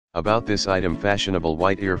About this item: fashionable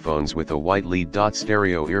white earphones with a white lead.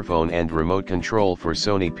 Stereo earphone and remote control for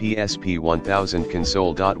Sony PSP 1000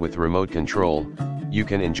 console. With remote control, you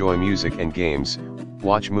can enjoy music and games,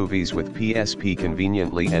 watch movies with PSP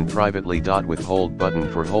conveniently and privately. With hold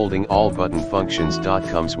button for holding all button functions.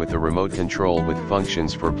 Comes with a remote control with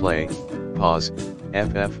functions for play, pause,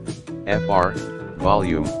 FF, FR,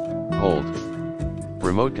 volume, hold.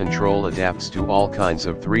 Remote control adapts to all kinds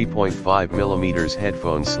of 3.5mm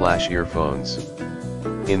headphones/earphones.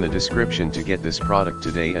 In the description to get this product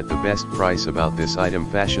today at the best price. About this item: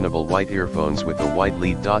 fashionable white earphones with a white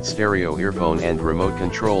lead. Stereo earphone and remote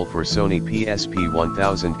control for Sony PSP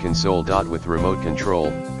 1000 console. With remote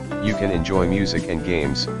control, you can enjoy music and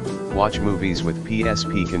games, watch movies with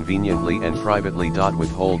PSP conveniently and privately. With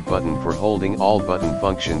hold button for holding all button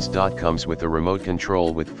functions. Comes with a remote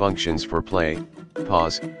control with functions for play,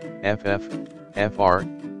 pause, FF, FR,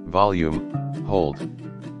 volume, hold.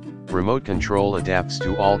 Remote control adapts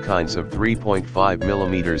to all kinds of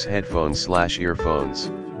 3.5mm headphones/earphones.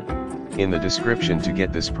 In the description to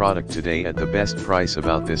get this product today at the best price.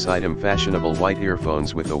 About this item: fashionable white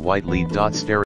earphones with a white lead. Stereo